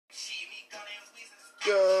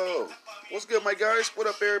Yo, what's good, my guys? What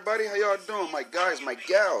up, everybody? How y'all doing, my guys, my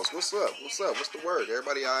gals? What's up? What's up? What's the word?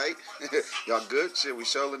 Everybody all right? Y'all good? Shit, we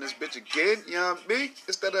showing this bitch again. You know what I mean?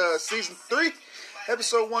 It's that season 3,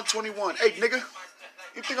 episode 121. Hey, nigga,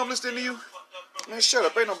 you think I'm listening to you? Man, shut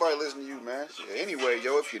up. Ain't nobody listening to you, man. Yeah, anyway,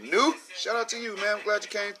 yo, if you're new, shout out to you, man. I'm glad you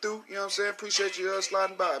came through. You know what I'm saying? Appreciate you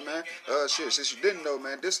sliding by, man. Shit, since you didn't know,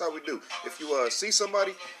 man, this how we do. If you see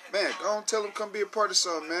somebody, man, go on, tell them come be a part of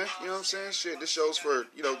something, man. You know what I'm saying? Shit, this show's for,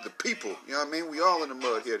 the people. You know what I mean? We all in the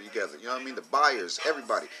mud here together. You know what I mean? The buyers,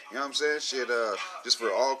 everybody. You know what I'm saying? Shit, just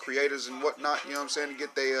for all creators and whatnot, you know what I'm saying? To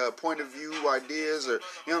get their point of view, ideas, or, you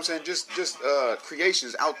know what I'm saying? Just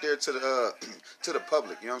creations out there to the to the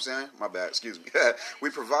public. You know what I'm saying? My bad, excuse me. We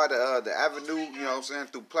provide the avenue, you know what I'm saying,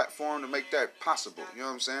 through platform to make that possible. You know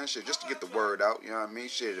what I'm saying? Shit, just to get the word out. You know what I mean?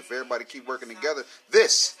 Shit, if everybody keep working together,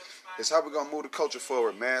 this is how we're going to move the culture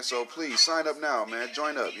forward, man. So please, sign up now, man.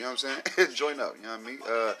 Join up, you know what I'm saying? Join up, you know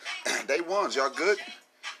what I mean? Day ones, y'all good?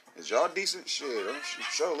 Is y'all decent? Shit, I'm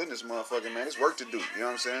sure in this motherfucker, man. It's work to do, you know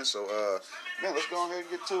what I'm saying? So, man, let's go ahead and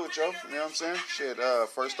get to it, yo. You know what I'm saying? Shit,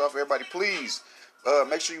 first off, everybody, please,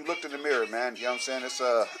 make sure you look in the mirror, man. You know what I'm saying? It's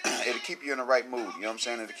it'll keep you in the right mood. You know what I'm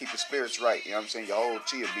saying? It'll keep your spirits right. You know what I'm saying? Your whole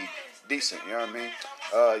chi will be decent. You know what I mean?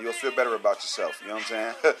 You'll feel better about yourself. You know what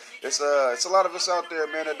I'm saying? It's a lot of us out there,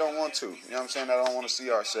 man, that don't want to. You know what I'm saying? That don't want to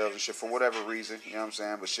see ourselves and shit for whatever reason. You know what I'm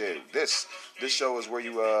saying? But shit, this show is where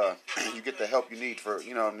you you get the help you need for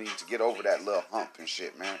to get over that little hump and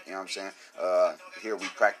shit, man. You know what I'm saying? Here we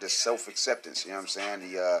practice self-acceptance. You know what I'm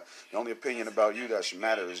saying? The only opinion about you that should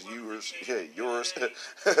matter is yours,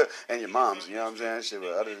 and your mom's. You know what I'm saying? Shit,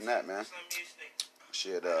 but other than that, man.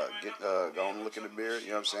 Shit, go and look in the mirror, you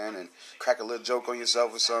know what I'm saying, and crack a little joke on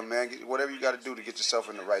yourself or something, man. Whatever you got to do to get yourself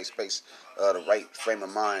in the right space, the right frame of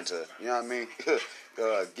mind to, you know what I mean,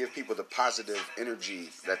 give people the positive energy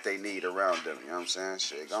that they need around them, you know what I'm saying?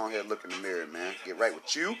 Shit, go ahead and look in the mirror, man. Get right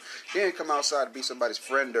with you, then come outside to be somebody's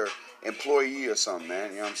friend or employee or something,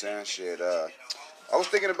 man, you know what I'm saying? Shit, I was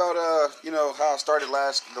thinking about, how I started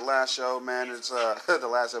the last show, man. It's the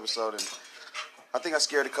last episode, and I think I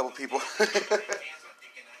scared a couple people.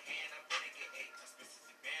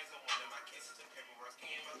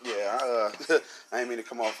 Yeah, I didn't mean to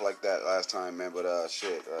come off like that last time, man. But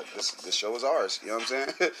shit, this show is ours. You know what I'm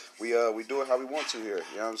saying? we do it how we want to here.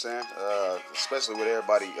 You know what I'm saying? Especially with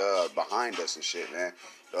everybody behind us and shit, man.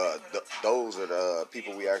 Those are the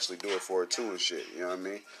people we actually do it for too and shit. You know what I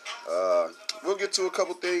mean? We'll get to a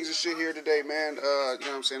couple things and shit here today, man. You know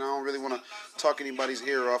what I'm saying? I don't really want to talk anybody's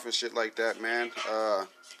ear off and shit like that, man.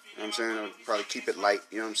 You know what I'm saying? I'll probably keep it light.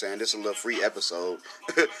 You know what I'm saying? This is a little free episode.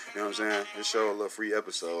 You know what I'm saying? This show a little free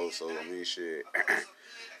episode. So, I mean, shit.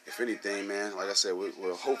 If anything, man, like I said,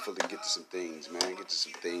 we'll hopefully get to some things, man. Get to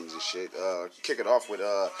some things and shit. Kick it off with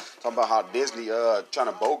talking about how Disney trying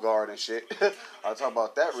to bogart and shit. I'll talk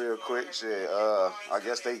about that real quick. Shit. I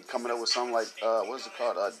guess they coming up with something like, what is it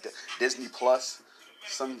called? Disney Plus.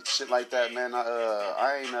 Some shit like that, man.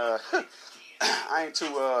 I ain't too,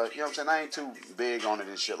 you know what I'm saying? I ain't too big on it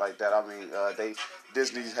and shit like that. I mean,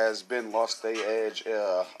 Disney has been lost their edge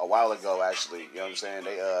a while ago, actually. You know what I'm saying?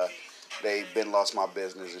 They been lost my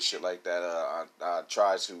business and shit like that. I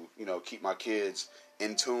try to, keep my kids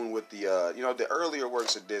in tune with the, the earlier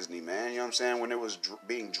works of Disney, man. You know what I'm saying? When it was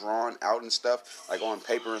being drawn out and stuff, like on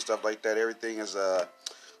paper and stuff like that, everything is, what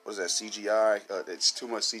is that, CGI? It's too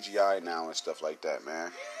much CGI now and stuff like that,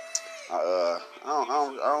 man. I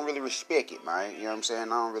don't really respect it, man. You know what I'm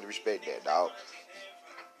saying? I don't really respect that, dog.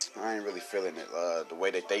 I ain't really feeling it, the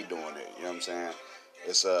way that they doing it. You know what I'm saying?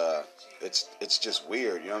 It's just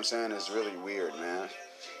weird. You know what I'm saying? It's really weird, man.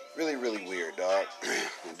 Really, really weird, dog.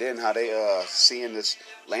 And then how they seeing this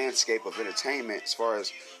landscape of entertainment as far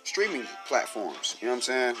as streaming platforms. You know what I'm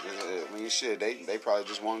saying? I mean, shit, they probably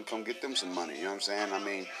just want to come get them some money. You know what I'm saying? I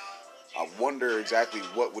mean, I wonder exactly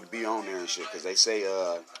what would be on there and shit, because they say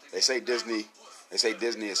Disney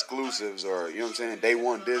exclusives, or, you know what I'm saying, day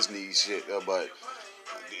one Disney shit, but,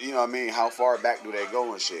 you know what I mean, how far back do they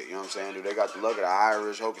go and shit, you know what I'm saying? Do they got the Luck of the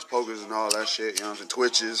Irish, Hocus Pocus and all that shit, you know what I'm saying,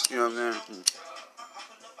 Twitches, you know what I'm saying?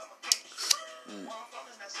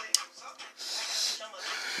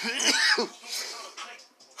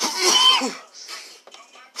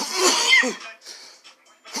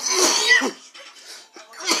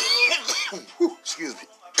 Excuse me.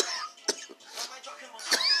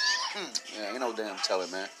 Yeah, ain't no damn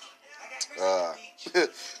telling, man.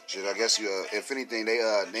 Shit, I guess if anything, they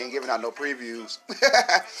ain't giving out no previews.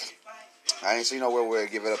 I ain't seen nowhere where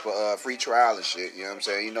they give it up a free trial and shit. You know what I'm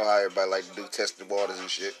saying? You know how everybody like to do test the waters and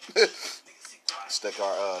shit.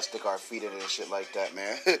 stick our feet in it and shit like that,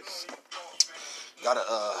 man. Gotta,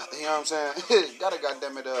 you know what I'm saying? Gotta,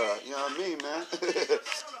 goddamn it, you know what I mean, man?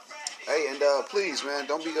 Hey, and please, man,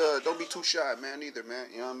 don't be too shy, man, either, man.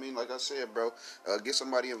 You know what I mean? Like I said, bro, get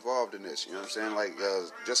somebody involved in this. You know what I'm saying? Like,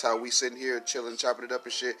 just how we sitting here chilling, chopping it up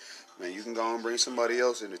and shit. Man, you can go and bring somebody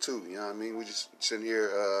else in it too. You know what I mean? We just sitting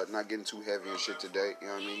here, not getting too heavy and shit today. You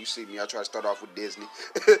know what I mean? You see me, I try to start off with Disney.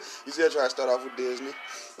 You see, I try to start off with Disney.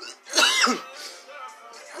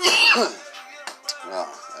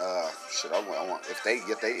 Shit, I want if they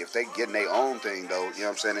getting their own thing though. You know what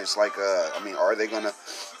I'm saying? It's like, I mean, are they gonna?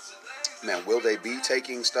 Man, will they be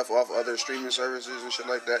taking stuff off other streaming services and shit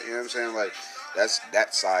like that? You know what I'm saying? Like, that's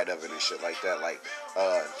that side of it and shit like that. Like,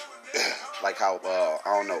 like how I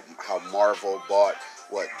don't know how Marvel bought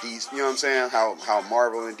what DC. You know what I'm saying? How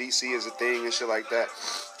Marvel and DC is a thing and shit like that.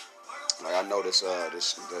 Like, I know this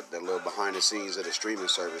the little behind the scenes of the streaming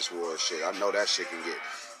service war shit. I know that shit can get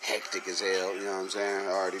hectic as hell. You know what I'm saying?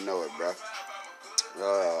 I already know it, bro.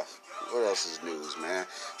 What else is news, man?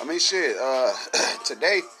 I mean, shit.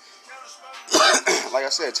 Today. Like I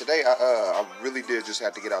said, today I really did just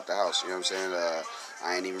have to get out the house. You know what I'm saying?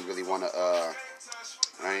 I ain't even really want to.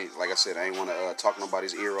 Like I said, I ain't want to talk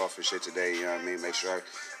nobody's ear off and shit today. You know what I mean? Make sure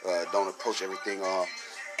I don't approach everything all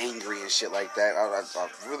angry and shit like that. I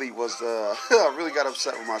really was. I really got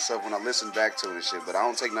upset with myself when I listened back to it and shit. But I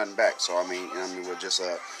don't take nothing back. So I mean, you know what I mean? We'll just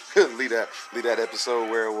leave that episode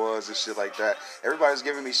where it was and shit like that. Everybody's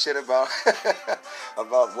giving me shit about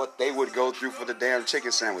about what they would go through for the damn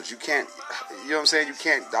chicken sandwich. You can't. You know what I'm saying? You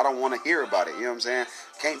can't. I don't want to hear about it. You know what I'm saying?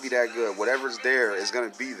 Can't be that good. Whatever's there is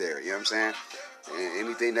gonna be there. You know what I'm saying? And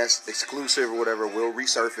anything that's exclusive or whatever will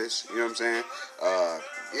resurface. You know what I'm saying?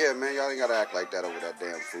 Yeah, man, y'all ain't gotta act like that over that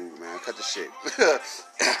damn food, man. Cut the shit.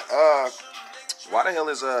 Why the hell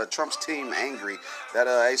is Trump's team angry that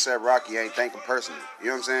ASAP Rocky ain't thank him personally? You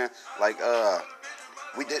know what I'm saying? Like,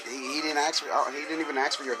 he didn't even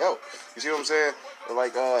ask for your help. You see what I'm saying?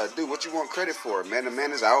 Like, dude, what you want credit for, man? The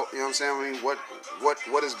man is out. You know what I'm saying? I mean,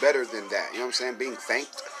 what is better than that? You know what I'm saying? Being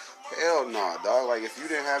thanked? Hell nah, dog. Like, if you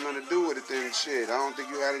didn't have nothing to do with it, then shit, I don't think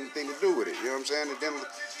you had anything to do with it. You know what I'm saying? And then,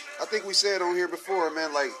 I think we said on here before,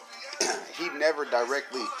 man, like,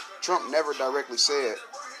 Trump never directly said,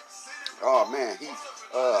 oh, man,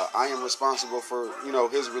 I am responsible for, you know,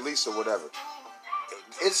 his release or whatever.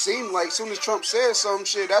 It seemed like as soon as Trump said some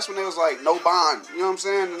shit, that's when they was like, no bond, you know what I'm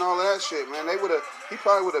saying, and all of that shit, man. He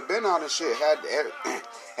probably would have been on and shit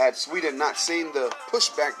had Sweden not seen the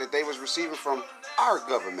pushback that they was receiving from our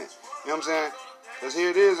government. You know what I'm saying? Because here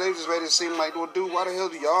it is, they just made it seem like, well, dude, why the hell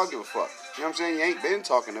do y'all give a fuck? You know what I'm saying? You ain't been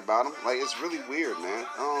talking about them. Like, it's really weird, man.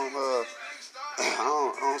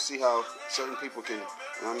 I don't see how certain people can, you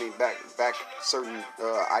know what I mean, back certain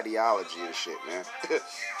ideology and shit, man.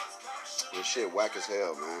 This shit whack as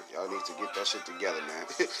hell, man. Y'all need to get that shit together, man.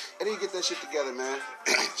 I need to get that shit together, man.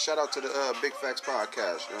 Shout out to the Big Facts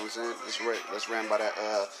Podcast, you know what I'm saying? Let's ran by that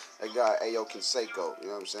guy, Ayo Canseco, you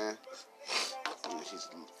know what I'm saying? He's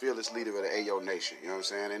the fearless leader of the Ayo Nation, you know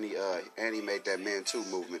what I'm saying? And he made that Man Too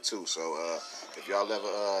movement, too. So, if y'all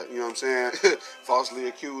ever, you know what I'm saying, falsely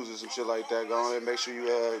accused or some shit like that, go on and make sure you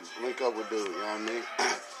link up with dude, you know what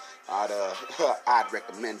I mean? I'd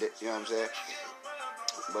recommend it, you know what I'm saying?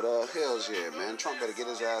 But hell's yeah, man. Trump better get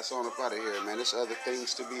his ass on up out of here, man. There's other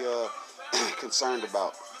things to be concerned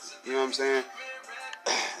about. You know what I'm saying?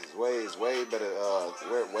 It's way better.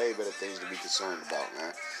 Way better things to be concerned about,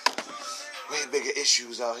 man. Way bigger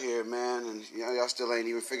issues out here, man. And you know, y'all still ain't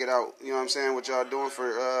even figured out. You know what I'm saying? What y'all doing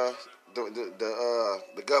for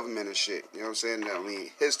the government and shit. You know what I'm saying? I mean,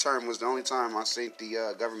 his term was the only time I seen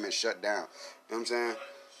the government shut down. You know what I'm saying?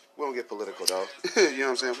 We don't get political, though. You know what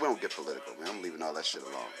I'm saying? We don't get political, man. I'm leaving all that shit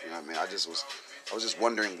alone. You know what I mean? I was just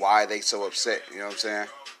wondering why they so upset. You know what I'm saying?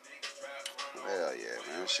 Hell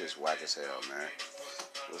yeah, man. That shit's whack as hell, man.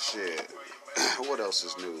 Well, shit. What else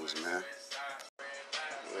is news, man?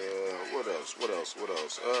 What else?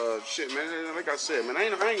 Shit, man. Like I said, man, I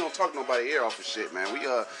ain't gonna talk nobody ear off of shit, man.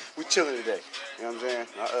 We chilling today. You know what I'm saying?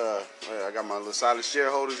 I got my little silent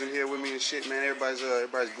shareholders in here with me and shit, man. Everybody's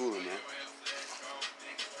gooling, man.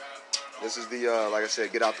 This is the, like I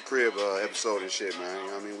said, get out the crib episode and shit, man.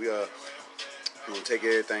 You know what I mean? We gonna take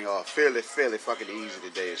everything off fairly fucking easy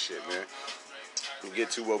today and shit, man. We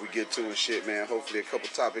get to what we get to and shit, man. Hopefully a couple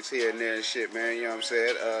topics here and there and shit, man. You know what I'm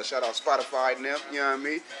saying? Shout out Spotify and them, you know what I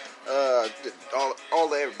mean? All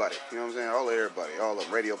of everybody, you know what I'm saying? All of everybody, all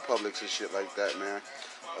of Radio Publics and shit like that, man.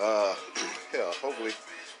 Hell, hopefully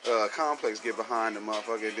Complex get behind the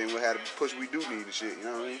motherfucker and then we'll have the push we do need and shit, you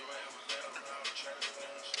know what I mean?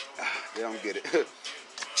 They don't get it.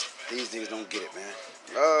 These niggas don't get it, man.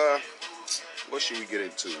 What should we get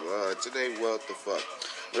into? Today, what the fuck?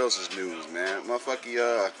 What else is news, man?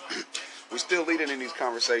 Motherfucky, we still leading in these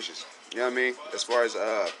conversations. You know what I mean? As far as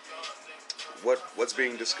what's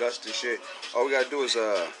being discussed and shit. All we gotta do is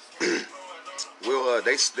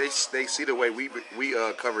they see the way we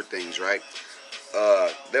cover things, right?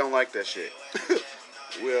 They don't like that shit.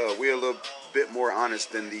 We're a little bit more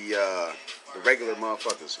honest than the regular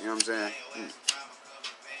motherfuckers. You know what I'm saying?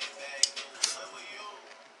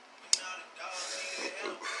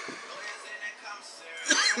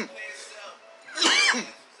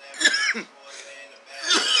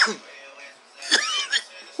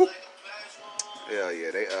 Hell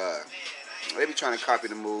yeah, they be trying to copy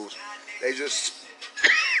the moves. They just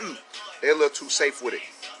they're a little too safe with it.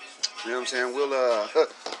 You know what I'm saying?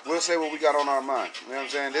 We'll say what we got on our mind. You know what I'm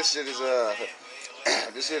saying? This shit is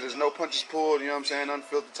this shit is no punches pulled. You know what I'm saying?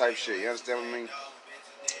 Unfiltered type shit. You understand what I mean?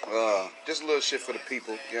 Just a little shit for the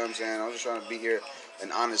people. You know what I'm saying? I'm just trying to be here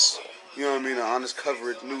an honest, you know what I mean? An honest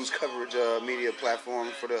coverage, news coverage, media platform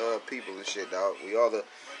for the people and shit, dog. We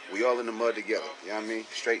all in the mud together. You know what I mean?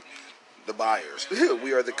 Straight the buyers.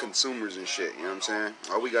 We are the consumers and shit. You know what I'm saying?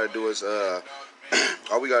 All we gotta do is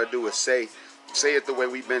say it the way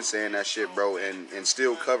we've been saying that shit, bro, and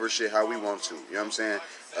still cover shit how we want to. You know what I'm saying?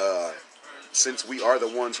 Since we are the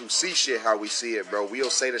ones who see shit how we see it, bro,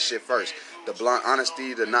 we'll say the shit first. The blunt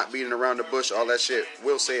honesty, the not beating around the bush, all that shit,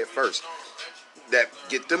 we'll say it first. That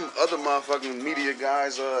get them other motherfucking media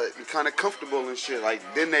guys kind of comfortable and shit. Like,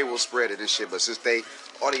 then they will spread it and shit. But since they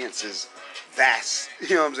audience is vast,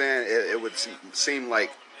 you know what I'm saying? It would seem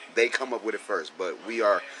like they come up with it first. But we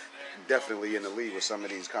are definitely in the lead with some of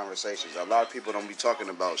these conversations. A lot of people don't be talking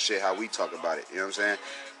about shit how we talk about it. You know what I'm saying?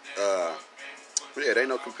 Yeah, there ain't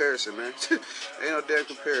no comparison, man. Ain't no damn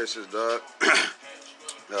comparisons, dog.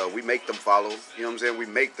 We make them follow. You know what I'm saying? We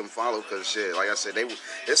make them follow because shit, like I said,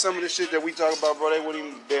 there's some of the shit that we talk about, bro, they wouldn't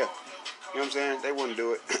even dare. You know what I'm saying? They wouldn't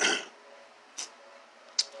do it.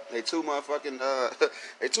 They too motherfucking,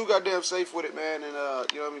 they too goddamn safe with it, man. And,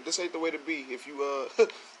 you know what I mean? This ain't the way to be if you,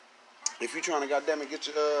 if you trying to goddamn it get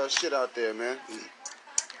your shit out there, man.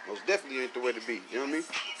 Most definitely ain't the way to be. You know what I mean?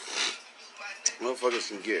 Motherfuckers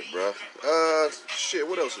can get, bro. Shit,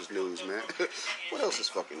 what else is news, man? What else is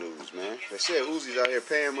fucking news, man? They said Uzi's out here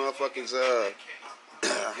paying motherfuckers,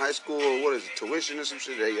 high school, what is it, tuition or some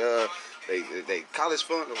shit? They college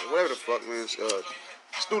fund, or whatever the fuck, man.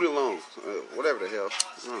 Student loans, whatever the hell.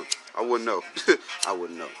 I wouldn't know. I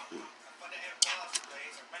wouldn't know.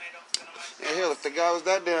 And hell, if the guy was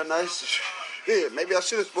that damn nice, yeah, maybe I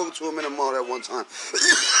should have spoken to him in the mall that one time.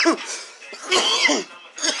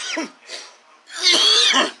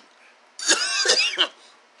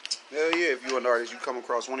 Hell yeah, if you're an artist, you come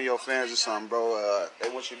across one of your fans or something, bro, they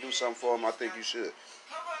want you to do something for them, I think you should.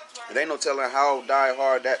 It ain't no telling how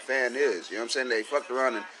die-hard that fan is, you know what I'm saying? They fucked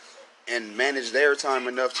around and managed their time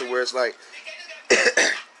enough to where it's like,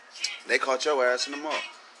 they caught your ass in the mall.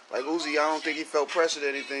 Like Uzi, I don't think he felt pressured or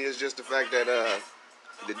anything, it's just the fact that,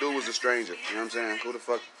 the dude was a stranger, you know what I'm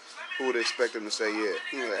saying? Who would expect him to say yeah?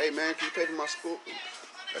 He was like, hey man, can you pay for my school?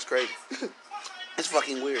 That's crazy. It's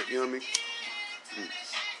fucking weird, you know what I mean?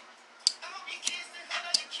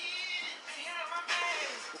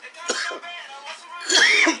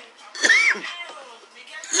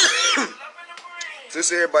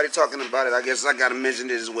 Since everybody talking about it, I guess I gotta mention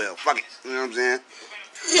it as well. Fuck it, you know what I'm saying?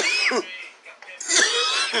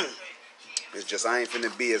 It's just I ain't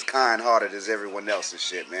finna be as kind-hearted as everyone else and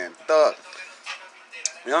shit, man. Thug,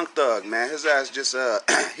 Young Thug, man, his ass just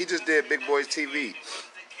he just did Big Boys TV.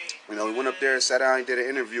 You know, he went up there and sat down and did an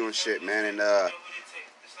interview and shit, man. And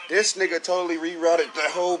this nigga totally rerouted the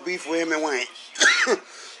whole beef with him and Wayne.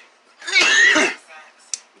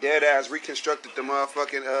 Dead ass reconstructed the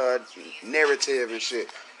motherfucking narrative and shit.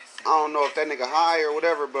 I don't know if that nigga high or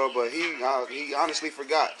whatever, bro, but he honestly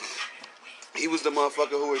forgot. He was the motherfucker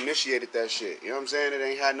who initiated that shit. You know what I'm saying? It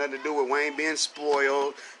ain't had nothing to do with Wayne being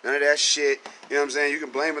spoiled. None of that shit. You know what I'm saying? You can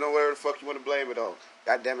blame it on whatever the fuck you want to blame it on.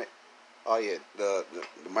 God damn it. Oh yeah, the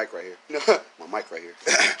mic right here. My mic right here.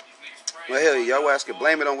 Well, hell yeah, y'all ass can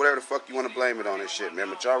blame it on whatever the fuck you want to blame it on and shit, man.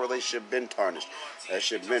 But y'all relationship been tarnished. That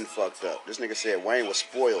shit been fucked up. This nigga said Wayne was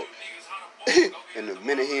spoiled. And the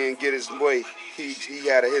minute he didn't get his boy, he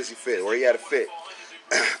had a hissy fit, or he had a fit.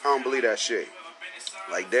 I don't believe that shit.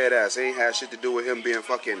 Like, dead ass, it ain't had shit to do with him being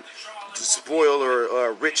fucking spoiled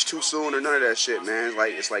or rich too soon or none of that shit, man.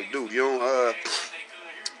 It's like, dude, you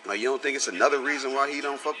don't think it's another reason why he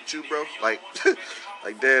don't fuck with you, bro? Like,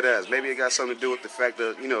 like dead ass. Maybe it got something to do with the fact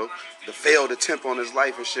that, you know, the failed attempt on his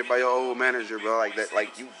life and shit by your old manager, bro. Like that,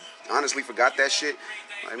 like you honestly forgot that shit,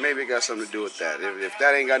 like maybe it got something to do with that. If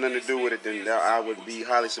that ain't got nothing to do with it, then I would be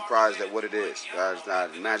highly surprised at what it is.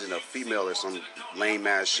 I'd imagine a female or some lame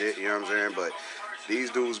ass shit, you know what I'm saying? But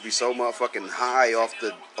these dudes be so motherfucking high off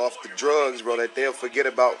the drugs, bro, that they'll forget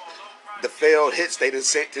about the failed hits they done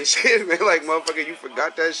sent and shit, man. Like, motherfucker, you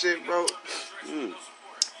forgot that shit, bro?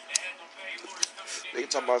 They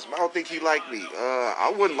talking about, I don't think he like me.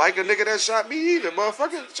 I wouldn't like a nigga that shot me either,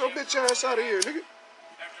 motherfucker. Get your bitch ass out of here, nigga.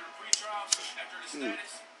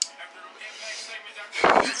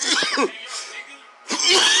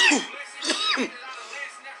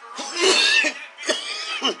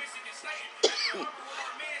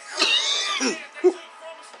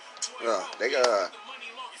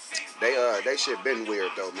 They shit been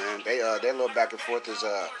weird though, man. Their little back and forth is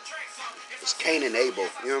it's Cain and Abel.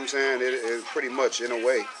 You know what I'm saying? It pretty much in a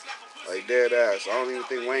way, like dead ass. I don't even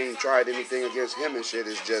think Wayne tried anything against him and shit.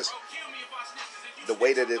 It's just the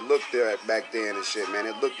way that it looked there back then and shit, man.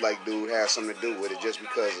 It looked like dude had something to do with it just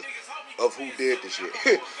because of who did the shit.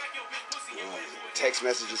 Text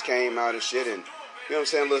messages came out and shit, and you know what I'm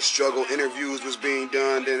saying, little struggle interviews was being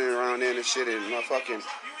done then and around then and shit, and motherfucking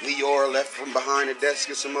Lior left from behind the desk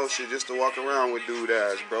and some more shit just to walk around with dude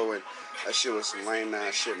ass, bro, and that shit was some lame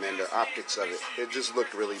ass shit, man. The optics of it just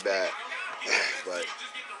looked really bad. But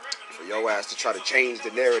for your ass to try to change the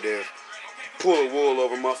narrative, pull a wool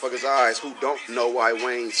over motherfuckers' eyes who don't know why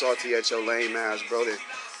Wayne salty at your lame ass, bro, then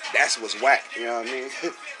that's what's whack, you know what I mean?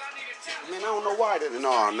 Man, I don't know why.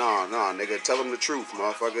 No, nigga. Tell him the truth,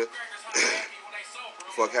 motherfucker.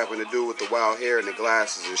 Fuck happened to do with the wild hair and the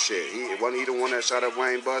glasses and shit? Wasn't he the one that shot up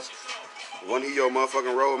Wayne Bus? Wasn't he your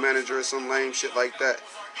motherfucking road manager or some lame shit like that?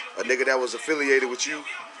 A nigga that was affiliated with you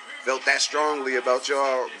felt that strongly about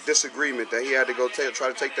your disagreement that he had to go try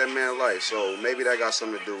to take that man's life. So maybe that got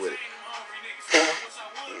something to do with it.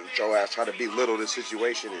 Your ass try to belittle the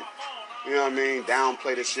situation and, you know what I mean,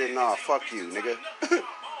 downplay the shit. Nah, fuck you, nigga.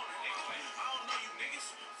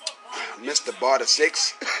 Mr. Barter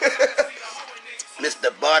 6.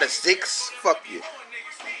 Mr. Barter 6. Fuck you.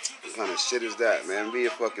 What kind of shit is that, man? Be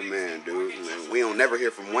a fucking man, dude. Man, we don't never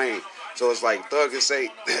hear from Wayne. So it's like Thug can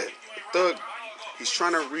say, Thug, he's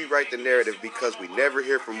trying to rewrite the narrative because we never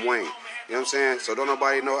hear from Wayne. You know what I'm saying? So don't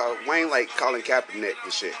nobody know how Wayne like Colin Kaepernick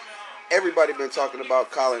and shit. Everybody been talking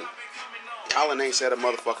about Colin. Colin ain't said a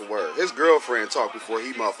motherfucking word. His girlfriend talked before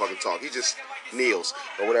he motherfucking talked. He just kneels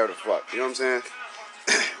or whatever the fuck. You know what I'm saying?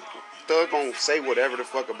 Thug gonna say whatever the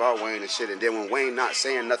fuck about Wayne and shit, and then when Wayne not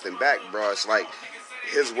saying nothing back, bro, it's like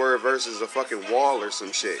his word versus a fucking wall or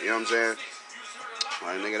some shit. You know what I'm saying?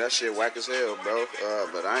 Like, nigga, that shit whack as hell, bro.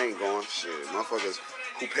 But I ain't going. Shit, motherfuckers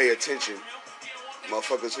who pay attention,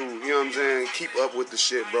 motherfuckers who, you know what I'm saying, keep up with the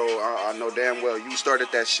shit, bro. I know damn well you started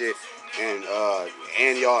that shit, and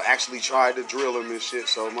y'all actually tried to drill him and shit.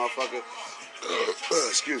 So, motherfucker,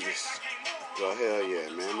 excuse me. Well, hell yeah,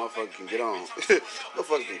 man. Motherfucker can get on.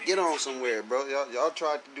 Motherfucker can get on somewhere, bro. Y'all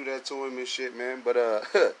tried to do that to him and shit, man. But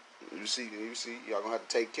you see, y'all gonna have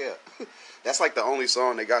to take care. That's like the only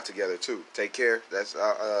song they got together too. Take Care. That's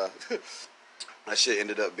that shit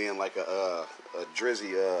ended up being like a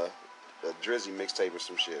Drizzy mixtape or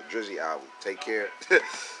some shit. Drizzy album. Take Care. Hell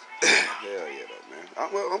yeah, though, man.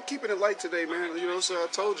 I'm keeping it light today, man. You know, so I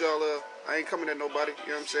told y'all I ain't coming at nobody. You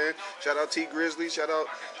know what I'm saying? Shout out T Grizzly. Shout out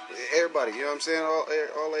everybody. You know what I'm saying?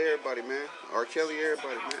 All everybody, man. R. Kelly,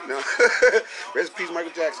 everybody, man. No. Rest in peace,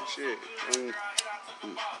 Michael Jackson. Shit.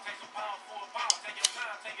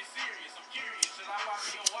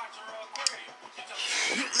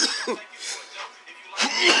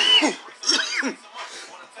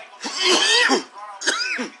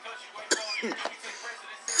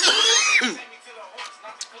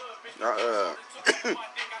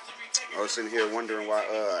 I was sitting here wondering why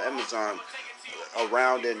Amazon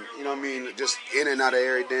around and, you know what I mean, just in and out of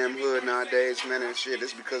every damn hood nowadays, man, and shit.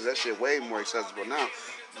 It's because that shit way more accessible now.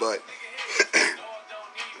 But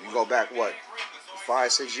you go back,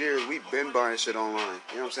 5-6 years, we've been buying shit online.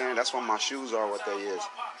 You know what I'm saying? That's why my shoes are what they is.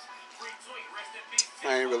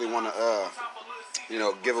 I ain't really want to,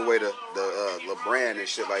 give away the brand and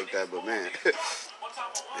shit like that, but man, it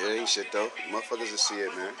ain't shit though. Motherfuckers will see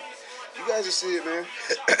it, man. You guys will see it, man.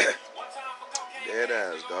 Dead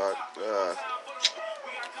ass, dog.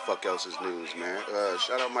 Fuck else is news, man.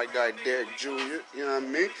 Shout out my guy Derek Jr. You know what I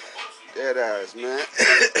mean? Dead ass, man.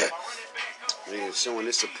 Man, showing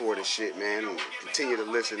this support and shit, man. And continue to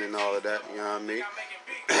listen and all of that. You know what I mean?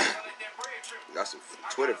 Got some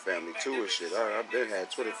Twitter family too and shit. I've been had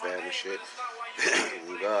Twitter family shit.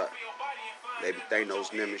 Oh God. Maybe Thanos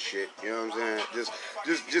them and shit. You know what I'm saying?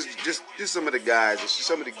 Just some of the guys,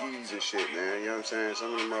 some of the geeks and shit, man. You know what I'm saying?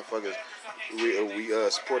 Some of the motherfuckers. We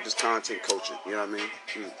support this content culture. You know what I mean?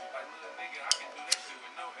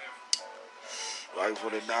 Right for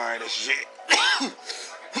the dying and shit.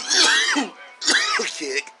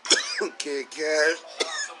 Kid Cash.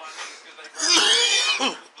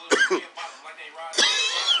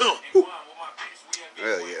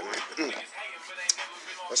 Hell yeah, man.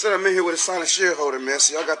 I said I'm in here with a silent shareholder, man.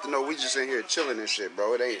 So y'all got to know we just in here chilling and shit,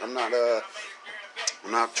 bro. It ain't. I'm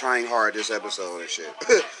not trying hard this episode and shit.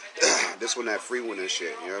 This one that free one and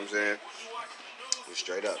shit. You know what I'm saying? We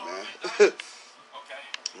straight up, man.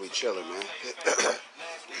 We chilling, man.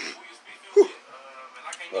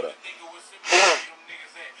 Hold up.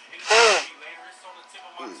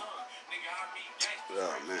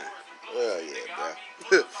 Oh man. Oh yeah,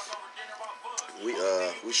 bro.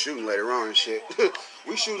 We shooting later on and shit.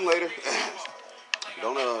 We shooting later.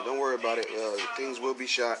 Don't worry about it. Things will be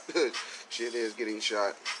shot. Shit is getting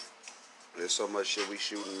shot. There's so much shit we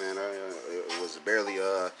shooting, man. It was barely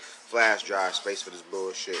flash drive space for this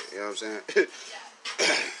bullshit. You know what I'm saying?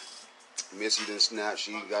 Missy done snapped.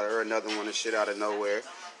 She got her another one and shit out of nowhere.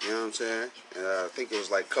 You know what I'm saying? And I think it was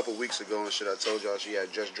like a couple weeks ago and shit. I told y'all she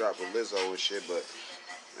had just dropped with Lizzo and shit, but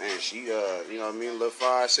man, she you know what I mean, little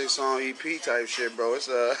 5-6 song EP type shit, bro. It's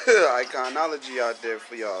iconology out there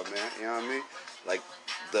for y'all, man. You know what I mean? Like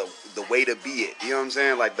the way to be it. You know what I'm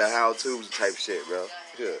saying? Like the how-tos type shit, bro.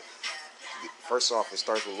 Yeah. First off, it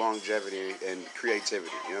starts with longevity and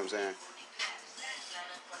creativity. You know what I'm saying?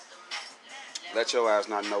 Let your ass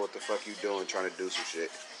not know what the fuck you doing trying to do some shit.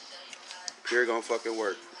 Pure gonna fucking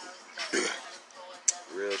work.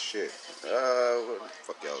 Real shit. What the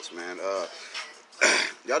fuck else, man?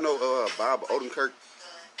 Y'all know Bob Odenkirk?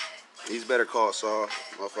 He's Better Call Saul.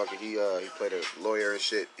 Motherfucker, he played a lawyer and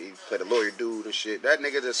shit. He played a lawyer dude and shit. That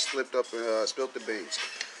nigga just slipped up and spilt the beans.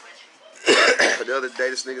 The other day,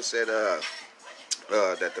 this nigga said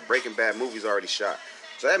that the Breaking Bad movie's already shot.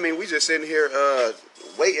 So that means we just sitting here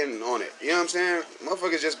waiting on it. You know what I'm saying?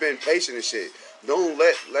 Motherfuckers just been patient and shit. Don't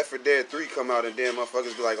let Left 4 Dead 3 come out and then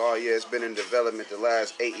motherfuckers be like, oh yeah, it's been in development the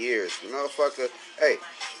last 8 years. Motherfucker, hey,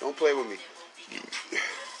 don't play with me.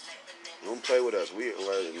 Don't play with us. We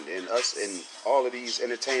and us and all of these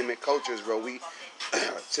entertainment cultures, bro. We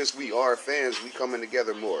since we are fans, we coming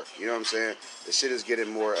together more. You know what I'm saying? The shit is getting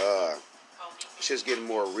more shit's getting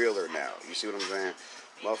more realer now. You see what I'm saying?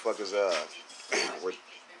 Motherfuckers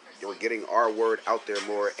we're getting our word out there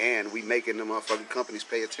more, and we making the motherfucking companies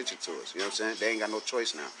pay attention to us. You know what I'm saying? They ain't got no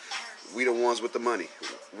choice now. We the ones with the money.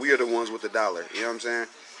 We are the ones with the dollar. You know what I'm saying?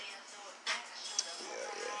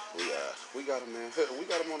 Yeah. We got them, man. We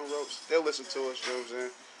got them on the ropes. They'll listen to us. You know what I'm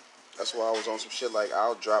saying? That's why I was on some shit like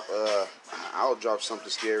I'll drop something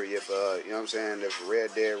scary if you know what I'm saying, if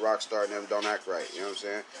Red Dead, Rockstar and them don't act right. You know what I'm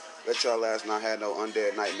saying? Let y'all last not have no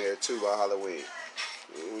Undead Nightmare 2 by Halloween.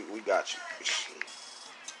 We got you.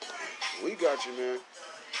 We got you, man.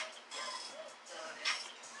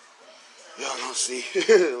 Y'all gonna see.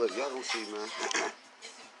 Look, y'all gonna see, man.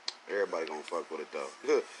 Everybody gonna fuck with it,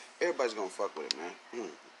 though. Everybody's gonna fuck with it, man.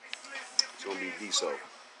 It's gonna be D-So.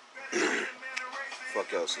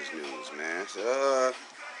 Fuck else is news, man. I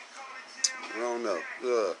don't know.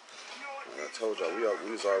 I told y'all,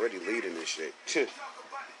 we was already leading this shit. Today,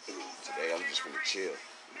 I'm just gonna chill.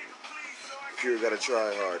 Pure gotta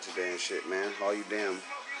try hard today and shit, man. All you damn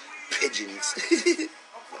pigeons.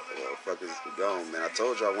 Motherfuckers gone, man. I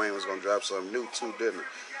told y'all Wayne was gonna drop something new too, didn't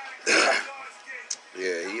he?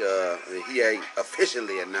 Yeah, he ain't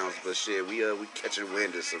officially announced, but shit, we catching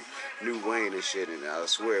wind of some new Wayne and shit, and I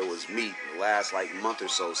swear it was me the last like month or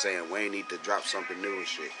so saying Wayne need to drop something new and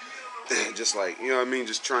shit. Just like, you know what I mean,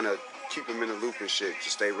 just trying to keep him in the loop and shit, to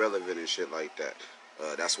stay relevant and shit like that.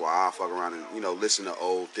 That's why I fuck around and, you know, listen to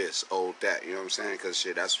old this, old that, you know what I'm saying? Cause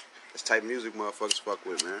shit, that's type of music motherfuckers fuck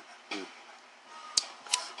with, man.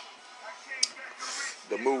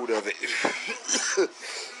 The mood of it.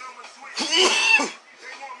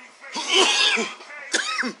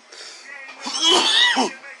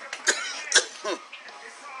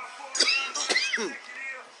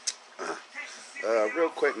 Real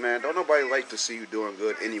quick, man, don't nobody like to see you doing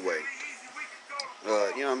good anyway. You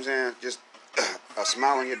know what I'm saying? Just a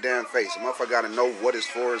smile on your damn face. A motherfucker gotta know what it's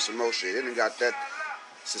for and some more shit. It ain't got that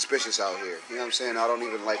suspicious out here. You know what I'm saying? I don't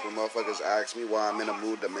even like when motherfuckers ask me why I'm in a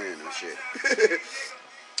mood to man and shit.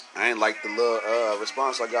 I ain't like the little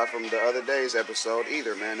response I got from the other day's episode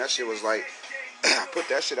either, man. That shit was like, I put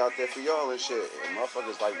that shit out there for y'all and shit. And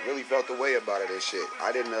motherfuckers like really felt the way about it and shit.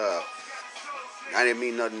 I didn't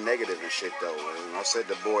mean nothing negative and shit though. And I said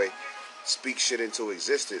the boy speak shit into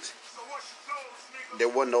existence. there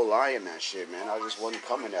wasn't no lie in that shit, man. I just wasn't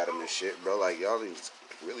coming at him and shit, bro. Like, y'all need to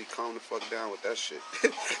really calm the fuck down with that shit.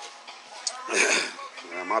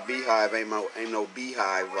 My beehive ain't no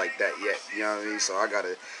beehive like that yet. You know what I mean? So I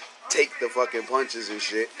gotta take the fucking punches and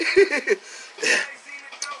shit.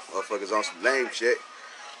 Motherfuckers on some lame shit.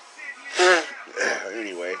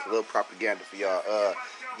 Anyway, a little propaganda for y'all.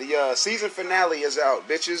 The season finale is out,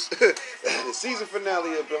 bitches. The season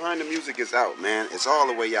finale of Behind the Music is out, man. It's all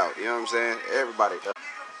the way out. You know what I'm saying? Everybody.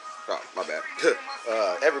 Oh, my bad.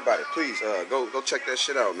 Everybody, please go check that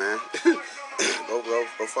shit out, man.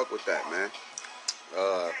 go fuck with that, man.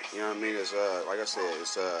 You know what I mean? It's like I said,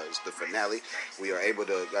 it's the finale. We are able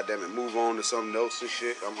to, goddamn it, move on to something else and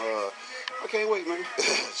shit. I can't wait, man.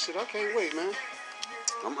 Shit, I can't wait, man.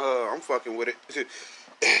 I'm fucking with it.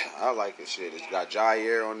 I like it, shit. It's got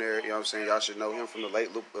Jair on there. You know what I'm saying? Y'all should know him from the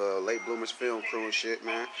Late Bloomers film crew and shit,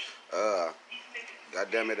 man. God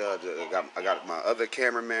damn it, I got my other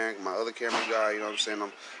cameraman, my other camera guy, you know what I'm saying?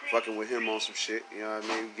 I'm fucking with him on some shit, you know what I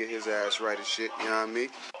mean? Get his ass right and shit, you know what I mean?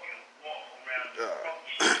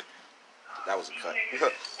 That was a cut.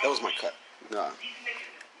 That was my cut. Nah.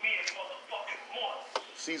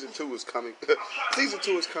 Season 2 is coming. Season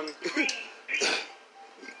 2 is coming.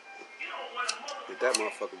 Get that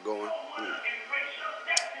motherfucker going.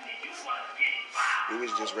 He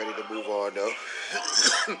was just ready to move on, though.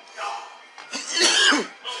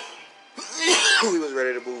 We was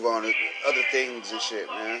ready to move on to other things and shit,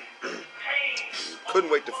 man. Couldn't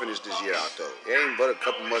wait to finish this year out, though. It ain't but a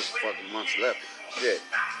couple months left. Shit.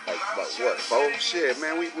 Like, what, 4? Shit,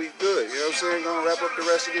 man, we good. You know what I'm saying? Gonna wrap up the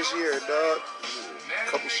rest of this year, dog.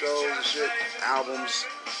 Couple shows and shit. Albums.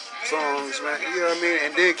 Songs, man. You know what I mean?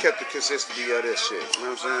 And then kept the consistency of this shit. You know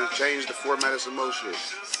what I'm saying? Changed the format of some more shit.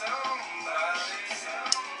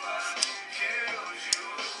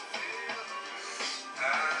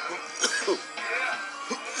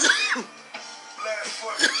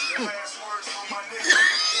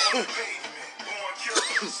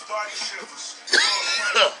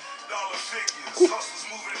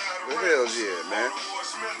 Well, hell yeah, man.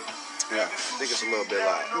 Yeah, I think it's a little bit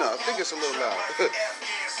loud. No, I think it's a little loud.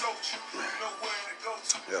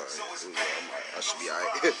 Yeah, I should be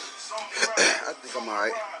alright. I think I'm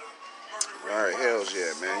alright. Alright, hells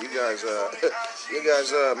yeah, man. You guys,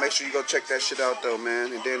 make sure you go check that shit out, though,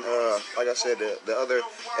 man. And then, like I said, the other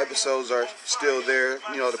episodes are still there.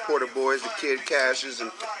 You know, the Porter Boys, the Kid Cashes,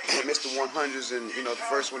 and Mr. 100s, and, you know, the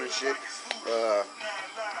first one and shit.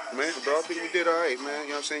 Man, bro, I think we did alright, man. You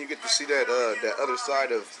know what I'm saying? You get to see that other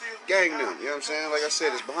side of Gang them. You know what I'm saying? Like I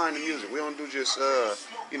said, it's behind the music. We don't do just,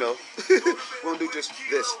 you know, we don't do just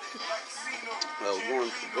this. We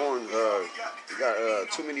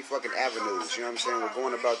got too many fucking avenues. You know what I'm saying? We're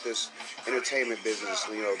going about this entertainment business,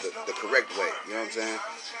 you know, the correct way. You know what I'm saying?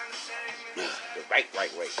 The right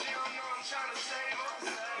way.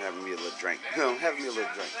 Having me a little drink. No, having me a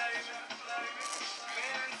little drink.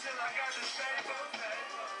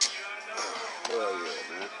 Hell yeah,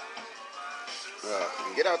 man.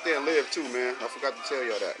 And get out there and live too, man. I forgot to tell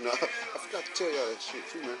y'all that. No, I forgot to tell y'all that shit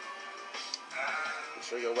too, man. I'm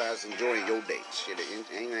sure your ass enjoying your day. Shit,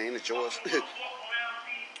 ain't it yours? You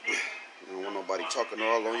don't want nobody talking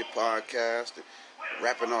all on your podcast and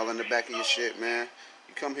rapping all in the back of your shit, man.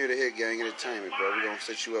 You come here to Hit Gang Entertainment, bro. We gonna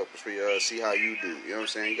set you up for see how you do. You know what I'm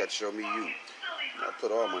saying? You got to show me you. I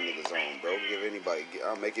put all my niggas on, bro.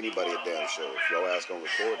 I'll make anybody a damn show. If your ass gonna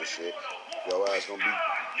record the shit, if your ass gonna be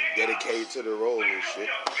dedicated to the role and shit,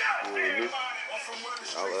 you know what I mean?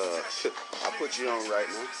 I'll put you on right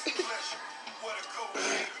now.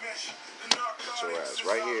 Put your ass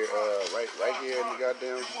right here, right here in the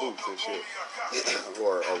goddamn booth and shit,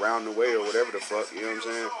 or around the way or whatever the fuck. You know what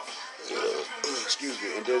I'm saying? Excuse me.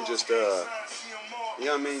 And then just you know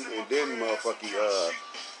what I mean? And then motherfucking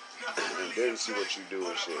and then see what you do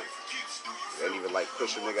and shit. They ain't even like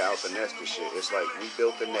push a nigga out the nest and shit. It's like we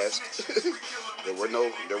built the nest. there were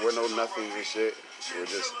no nothings and shit. We're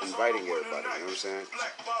just inviting everybody, you know what I'm saying?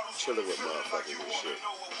 Chilling with motherfuckers and shit.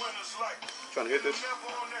 Trying to hit this?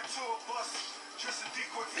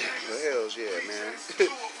 The hells yeah, man.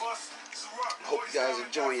 Hope you guys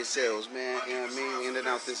enjoying yourselves, man. You know what I mean? Ending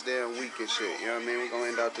out this damn week and shit. You know what I mean? We're gonna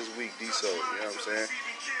end out this week decent. You know what I'm saying?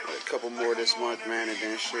 A couple more this month, man, and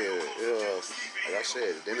then shit. Like I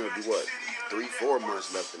said, then it'll be what? 3-4 months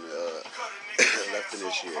left in the left in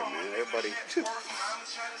this year, man. Everybody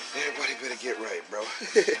better get right, bro.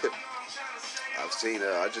 I just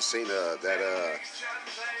seen that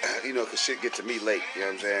you know, cause shit get to me late. You know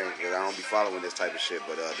what I'm saying? Cause I don't be following this type of shit.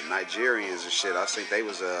 But the Nigerians and shit, I think they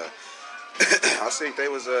was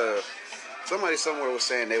Somebody somewhere was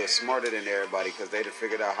saying they were smarter than everybody because they'd have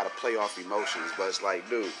figured out how to play off emotions. But it's like,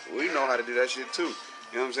 dude, we know how to do that shit too.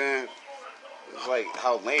 You know what I'm saying? It's like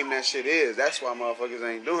how lame that shit is. That's why motherfuckers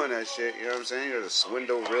ain't doing that shit. You know what I'm saying? You just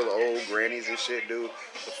swindle real old grannies and shit, dude.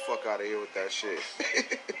 Get the fuck out of here with that shit.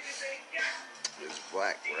 It's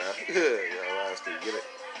black, bruh. Y'all last to get it.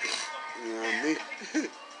 You know what I mean?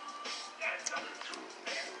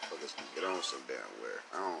 Motherfuckers can get on some damn where.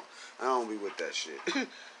 I don't be with that shit.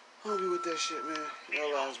 I don't be with that shit, man.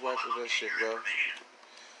 Y'all always whack with that shit, bro.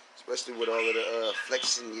 Especially with all of the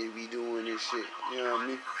flexing you be doing and shit. You know what I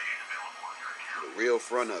mean? The real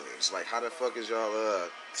front of it. It's like, how the fuck is y'all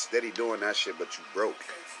steady doing that shit, but you broke?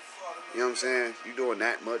 You know what I'm saying? You doing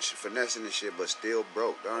that much finessing and shit, but still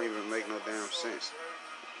broke. That don't even make no damn sense.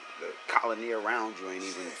 The colony around you ain't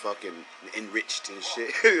even fucking enriched and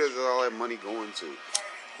shit. There's all that money going to.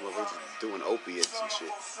 Well, we're just doing opiates and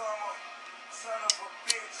shit.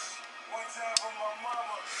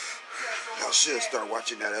 I should start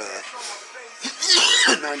watching that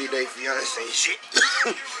 90 Day Fiance shit.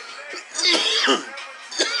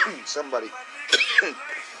 Somebody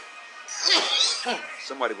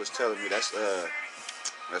was telling me that's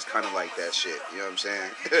kind of like that shit. You know what I'm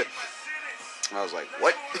saying? I was like,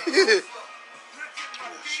 what?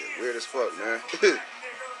 Shit, weird as fuck, man.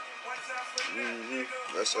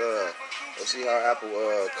 Let's see how Apple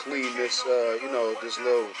clean this this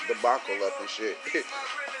little debacle up and shit.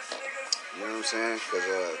 You know what I'm saying? Because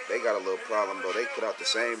they got a little problem though. They put out the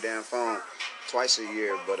same damn phone twice a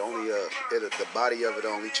year, but only the body of it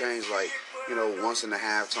only changed like once in a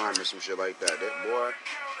half time or some shit like that. That boy.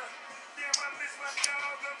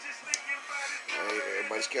 Hey,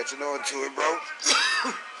 everybody's catching on to it, bro.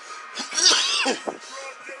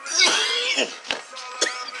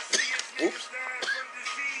 Oops.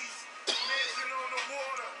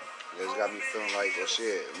 It's got me feeling like, well,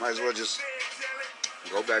 shit, might as well just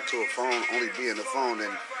go back to a phone, only be in the phone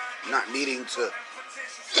and not needing to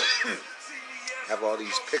have all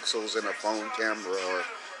these pixels in a phone camera or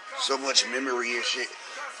so much memory and shit.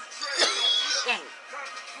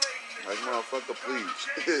 Like, motherfucker, please.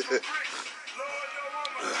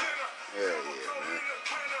 Hell yeah, man.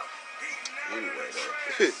 Anyway,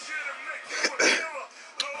 though.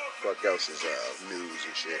 Fuck else is news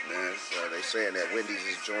and shit, man. They saying that Wendy's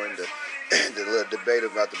has joined the little debate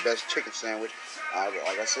about the best chicken sandwich.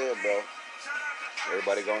 Like I said, bro,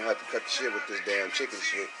 everybody gonna have to cut the shit with this damn chicken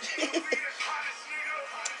shit.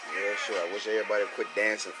 Yeah, sure. I wish everybody would quit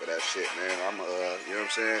dancing for that shit, man. I'm you know what I'm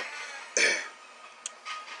saying?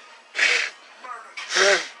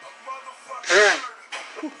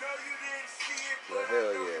 Well,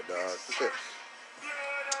 hell yeah, dog.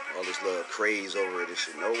 All this little craze over it and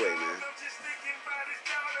shit. No way, man.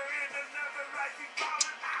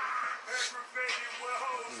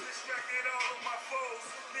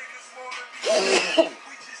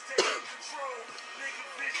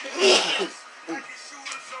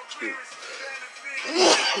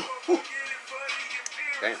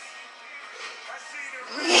 Damn.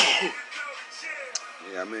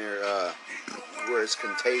 Yeah, I'm here where it's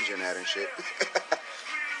contagion at and shit.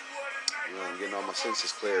 I'm getting all my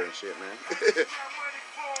senses clear and shit, man.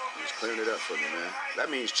 Just clearing it up for me, man. That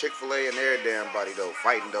means Chick-fil-A and their damn body, though.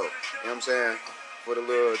 Fighting, though. You know what I'm saying? For the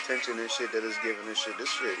little attention and shit that it's giving and shit. This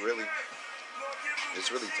shit really... It's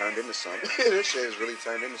really turned into something. This shit has really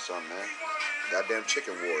turned into something, man. Goddamn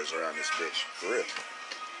chicken wars around this bitch. For real.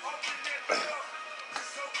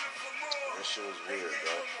 That shit was weird,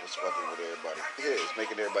 bro. It's fucking with everybody. Yeah, it's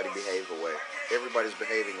making everybody behave away. Everybody's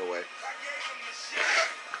behaving away.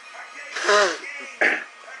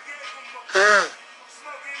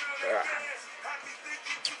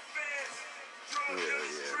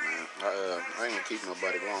 Yeah, man. I ain't gonna keep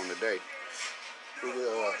nobody long today.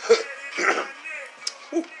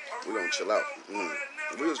 We gonna chill out.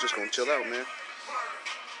 We was just gonna chill out, man.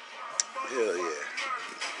 Hell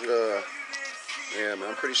yeah. Yeah, man.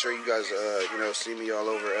 I'm pretty sure you guys, see me all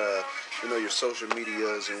over, your social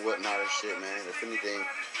medias and whatnot and shit, man. If anything,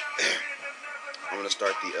 I'm gonna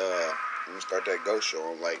start that ghost show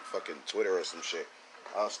on like fucking Twitter or some shit.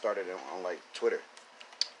 I'll start it on like Twitter,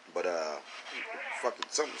 but fucking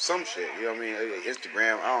some shit. You know what I mean?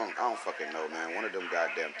 Instagram. I don't fucking know, man. One of them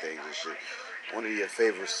goddamn things and shit. One of your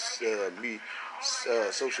favorite social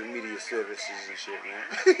media services and shit, man.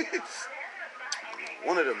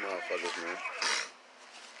 One of them motherfuckers, man.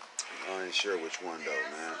 I ain't sure which one though,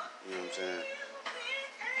 man. You know what I'm saying?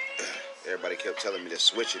 Everybody kept telling me to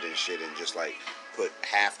switch it and shit and just like put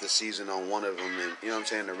half the season on one of them and, you know what I'm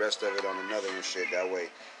saying, the rest of it on another and shit. That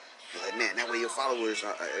way, like, man, that way your followers,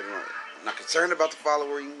 Not concerned about the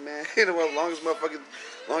following, man. You know, as long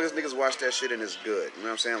as niggas watch that shit and it's good. You know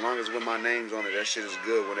what I'm saying? As long as with my name's on it, that shit is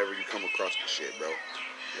good whenever you come across the shit, bro.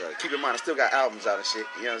 Keep in mind, I still got albums out and shit.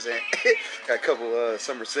 You know what I'm saying? Got a couple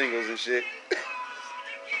summer singles and shit.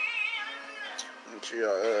 Make sure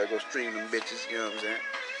y'all go stream them bitches. You know what I'm saying?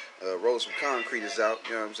 Rose from Concrete is out.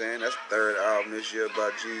 You know what I'm saying? That's the third album this year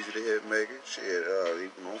by Jeezy the Hitmaker. Shit,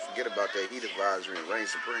 don't forget about that Heat Advisory and Reign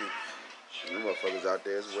Supreme. Them motherfuckers out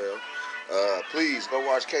there as well. Please go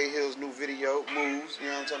watch K Hill's new video, Moves. You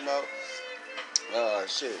know what I'm talking about?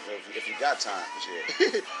 Shit, if you got time,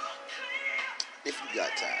 shit. If you got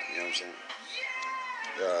time, you know what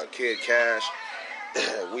I'm saying? Kid Cash,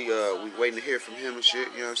 we waiting to hear from him and shit,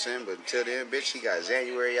 you know what I'm saying? But until then, bitch, he got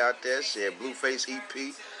January out there, shit, Blueface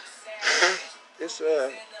EP. It's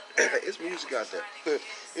music out there.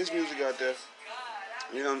 It's music out there.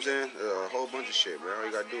 You know what I'm saying? A whole bunch of shit, man. All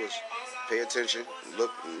you gotta do is pay attention,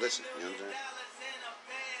 look, and listen. You know what I'm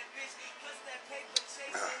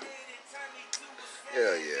saying?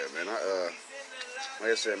 Hell yeah, man.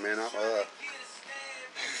 Like I said, man, I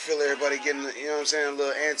feel everybody getting, you know what I'm saying, a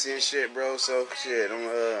little antsy and shit, bro. So shit,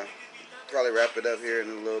 I'm probably wrap it up here in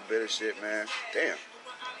a little bit of shit, man. Damn.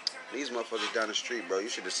 These motherfuckers down the street, bro. You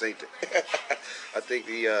should have seen it. I think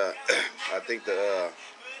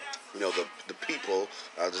you know, the people,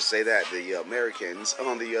 I'll just say that, the Americans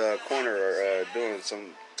on the corner are doing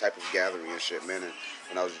some type of gathering and shit, man. And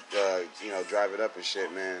when I was, driving up and shit,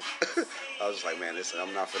 man, I was just like, man, listen,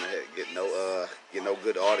 I'm not finna get no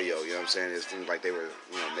good audio, you know what I'm saying? It seems like they were,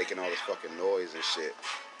 making all this fucking noise and shit.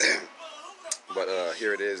 But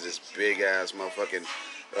here it is, this big ass motherfucking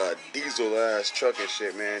diesel ass truck and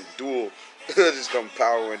shit, man. Dual, just come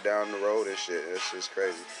powering down the road and shit. That's just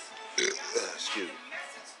crazy. Excuse me.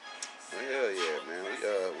 Hell yeah, man.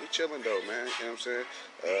 We chilling though, man. You know what I'm saying?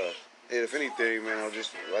 If anything, man, I'll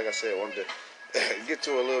just, like I said, wanted to get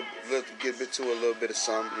to a little bit of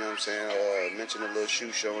something. You know what I'm saying? Mention a little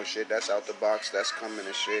shoe show and shit. That's out the box. That's coming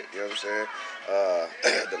and shit. You know what I'm saying?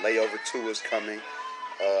 The Layover 2 is coming.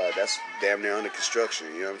 That's damn near under construction.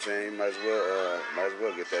 You know what I'm saying? You might as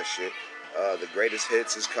well get that shit. The Greatest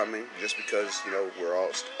Hits is coming, just because we're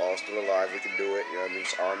all still alive. We can do it. You know what I mean?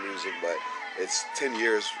 It's our music, but it's 10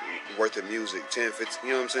 years worth of music, 10, 15,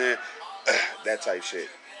 you know what I'm saying? That type shit.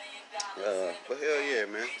 But hell yeah,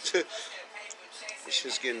 man. The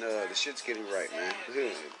shit's getting right, man.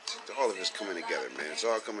 All of it's coming together, man. It's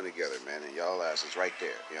all coming together, man. And y'all asses right there.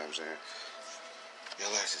 You know what I'm saying?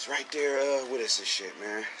 Y'all asses right there with us and shit,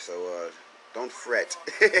 man. So don't fret.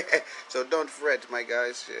 So don't fret, my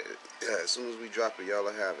guys. As soon as we drop it, y'all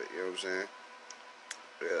will have it. You know what I'm saying?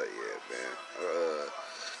 Hell yeah, man.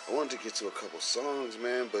 I wanted to get to a couple songs,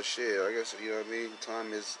 man, but shit, I guess, you know what I mean,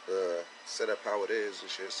 time is set up how it is and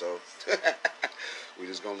shit, so we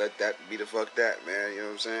just gonna let that be the fuck that, man, you know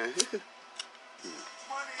what I'm saying?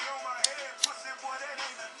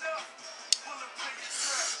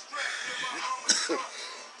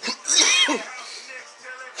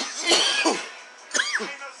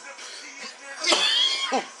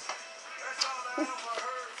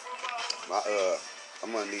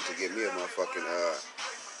 I'm gonna need to get me a motherfucking,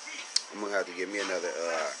 I'm gonna have to get me another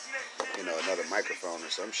microphone or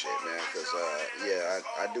some shit, man. Cause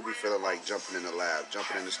I do be feeling like jumping in the lab,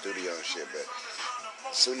 jumping in the studio and shit. But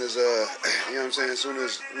as soon as you know what I'm saying, as soon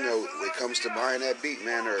as it comes to buying that beat,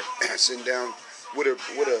 man, or sitting down with a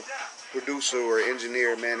producer or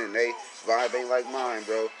engineer, man, and they vibe ain't like mine,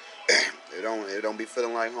 bro. It don't be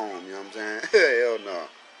feeling like home. You know what I'm saying? Hell no.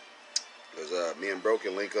 Cause me and Bro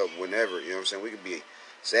can link up whenever. You know what I'm saying? We could be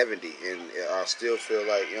 70 and I still feel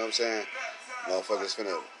like, you know what I'm saying, motherfuckers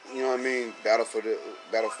finna, you know what I mean, battle for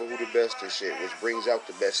who the best and shit, which brings out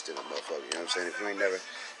the best in a motherfucker, you know what I'm saying? If you ain't never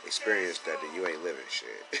experienced that, then you ain't living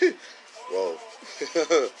shit. Whoa.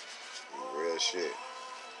 Real shit.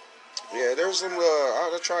 Yeah, there's some,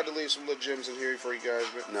 I tried to leave some little gems in here for you guys,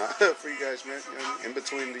 man. Nah, for you guys, man, you know what I mean? In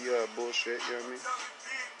between the bullshit, you know what I mean?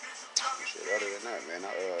 Shit, other than that, man,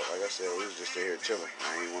 like I said, we was just here chilling.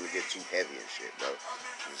 I didn't want to get too heavy and shit, bro.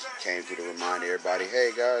 Just came through to remind everybody,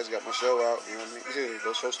 hey guys, got my show out, you know what I mean?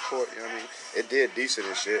 Go show support, you know what I mean? It did decent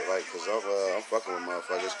and shit, like, cause I'm fucking with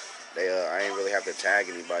motherfuckers. I ain't really have to tag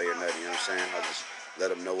anybody or nothing, you know what I'm saying? I just let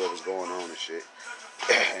them know what was going on and shit.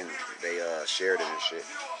 And they shared it and shit.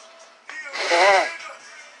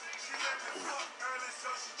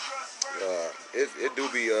 It do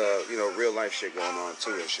be real life shit going on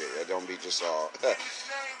too and shit. It don't be just all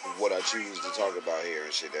what I choose to talk about here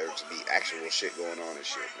and shit. There's be actual shit going on and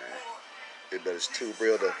shit, man. But it's too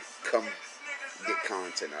real to come get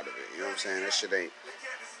content out of it. You know what I'm saying? That shit ain't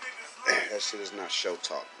That shit is not show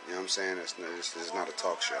talk. You know what I'm saying? This is not a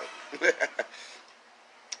talk show.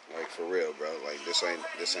 Like for real, bro. Like this ain't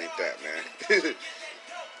that, man. This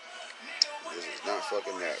is not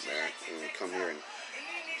fucking that, man. You come here and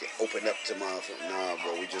open up to motherfucker. Nah,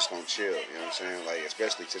 bro, we just gonna chill. You know what I'm saying? Like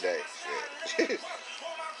especially today. Shit.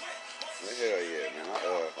 Hell yeah, man.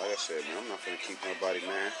 Like I said, man, I'm not gonna keep nobody,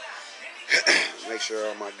 man. Make sure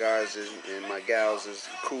all my guys and my gals is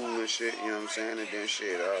cool and shit, you know what I'm saying? And then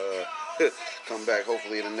shit, I'll come back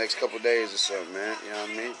hopefully in the next couple days or something, man. You know what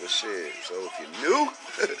I mean? But shit, so if you're new,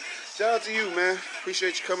 shout out to you, man.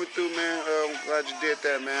 Appreciate you coming through, man. I'm glad you did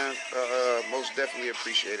that, man. Most definitely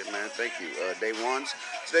appreciate it, man. Thank you. Day ones.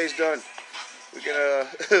 Today's done. We can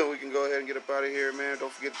we can go ahead and get up out of here, man.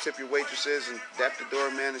 Don't forget to tip your waitresses and dap the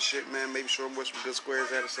doorman and shit, man. Maybe show them where some good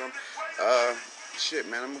squares at or something. Shit,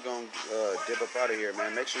 man, I'm gonna dip up out of here,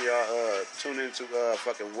 man. Make sure y'all tune into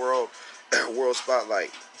fucking World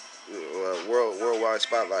Spotlight, Worldwide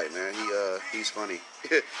Spotlight, man. He's funny.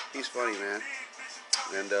 He's funny, man.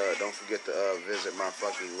 And don't forget to visit my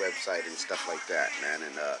fucking website and stuff like that, man.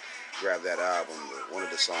 And grab that album, one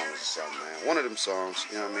of the songs or something, man. One of them songs,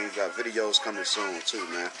 you know what I mean? Got videos coming soon, too,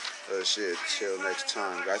 man. Shit, till next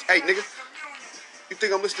time, guys. Hey, nigga, you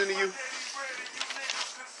think I'm listening to you?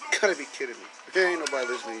 Gotta be kidding me. There ain't nobody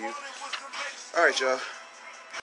listening to you. All right, y'all.